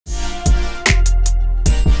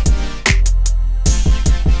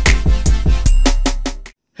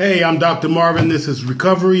Hey, I'm Dr. Marvin. This is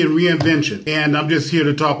Recovery and Reinvention. And I'm just here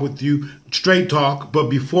to talk with you, straight talk. But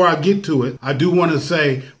before I get to it, I do want to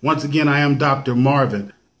say, once again, I am Dr.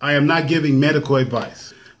 Marvin. I am not giving medical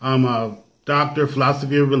advice. I'm a doctor of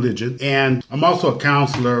philosophy of religion. And I'm also a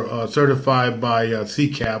counselor certified by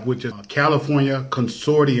CCAP, which is a California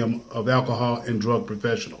Consortium of Alcohol and Drug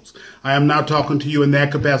Professionals. I am not talking to you in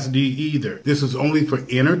that capacity either. This is only for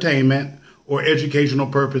entertainment or educational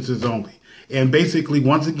purposes only. And basically,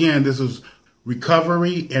 once again, this is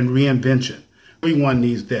recovery and reinvention. Everyone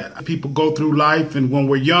needs that. People go through life, and when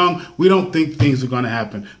we're young, we don't think things are going to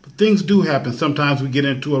happen. But things do happen. Sometimes we get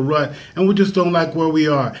into a rut, and we just don't like where we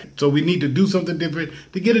are. So we need to do something different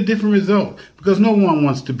to get a different result. Because no one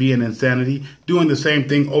wants to be in insanity, doing the same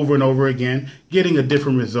thing over and over again, getting a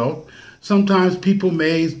different result. Sometimes people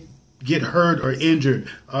may get hurt or injured,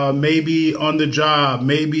 maybe on the job,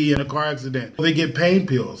 maybe in a car accident. They get pain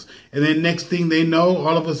pills. And then next thing they know,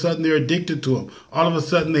 all of a sudden they're addicted to them. All of a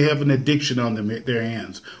sudden they have an addiction on their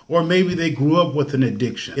hands. Or maybe they grew up with an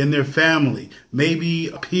addiction in their family. Maybe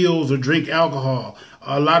pills or drink alcohol.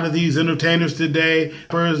 A lot of these entertainers today,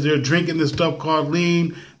 they're drinking this stuff called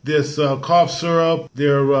lean, this cough syrup.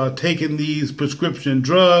 They're taking these prescription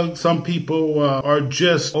drugs. Some people are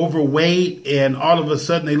just overweight, and all of a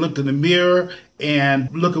sudden they look in the mirror and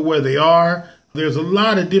look at where they are. There's a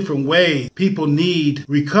lot of different ways people need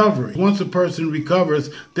recovery. Once a person recovers,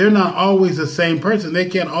 they're not always the same person. They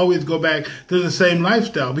can't always go back to the same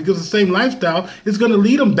lifestyle, because the same lifestyle is going to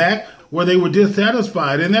lead them back where they were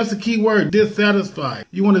dissatisfied. And that's the key word, dissatisfied.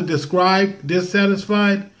 You want to describe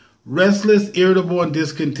dissatisfied? Restless, irritable, and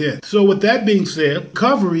discontent. So with that being said,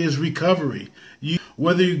 recovery is recovery.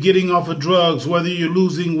 Whether you're getting off of drugs, whether you're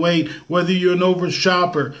losing weight, whether you're an over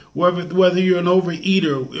shopper, whether you're an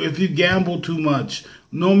overeater, if you gamble too much,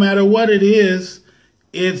 no matter what it is,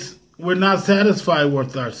 we're not satisfied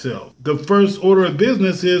with ourselves. The first order of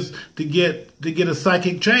business is to get a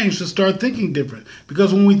psychic change, to start thinking different.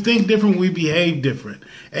 Because when we think different, we behave different.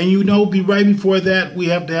 And right before that, we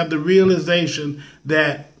have to have the realization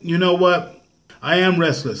that, you know what, I am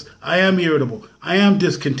restless, I am irritable, I am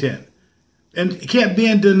discontent. And you can't be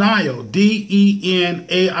in denial, D-E-N-A-I-L,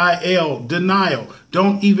 denial.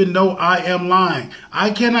 Don't even know I am lying. I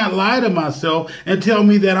cannot lie to myself and tell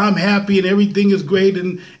me that I'm happy and everything is great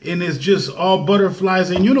and it's just all butterflies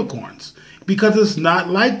and unicorns. Because it's not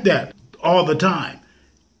like that all the time.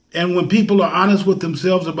 And when people are honest with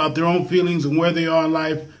themselves about their own feelings and where they are in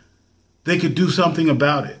life, they could do something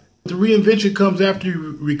about it. The reinvention comes after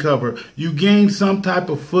you recover. You gain some type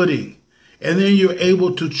of footing, and then you're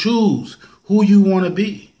able to choose who you want to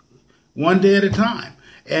be, one day at a time.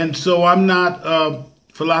 And so I'm not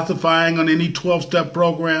philosophizing on any 12-step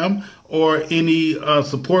program or any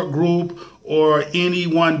support group or any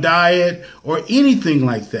one diet or anything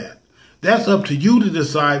like that. That's up to you to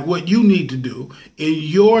decide what you need to do in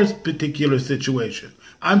your particular situation.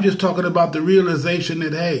 I'm just talking about the realization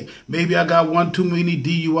that, hey, maybe I got one too many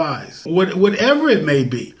DUIs, whatever it may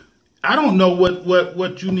be. I don't know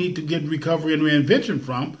what you need to get recovery and reinvention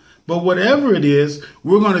from, but whatever it is,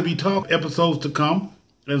 we're going to be talking episodes to come.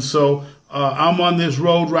 And so I'm on this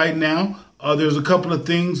road right now. There's a couple of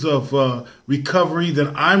things of recovery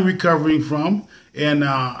that I'm recovering from, and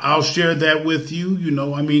I'll share that with you.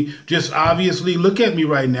 Just obviously look at me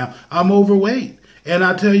right now. I'm overweight. And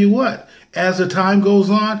I tell you what, as the time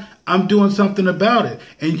goes on, I'm doing something about it.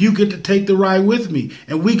 And you get to take the ride with me,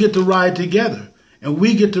 and we get to ride together, and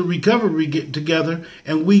we get to recover together,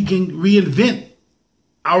 and we can reinvent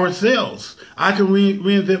ourselves. I can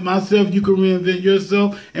reinvent myself, you can reinvent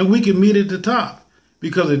yourself, and we can meet at the top,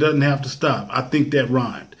 because it doesn't have to stop. I think that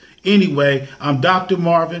rhymed. Anyway, I'm Dr.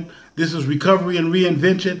 Marvin. This is Recovery and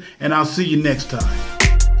Reinvention, and I'll see you next time.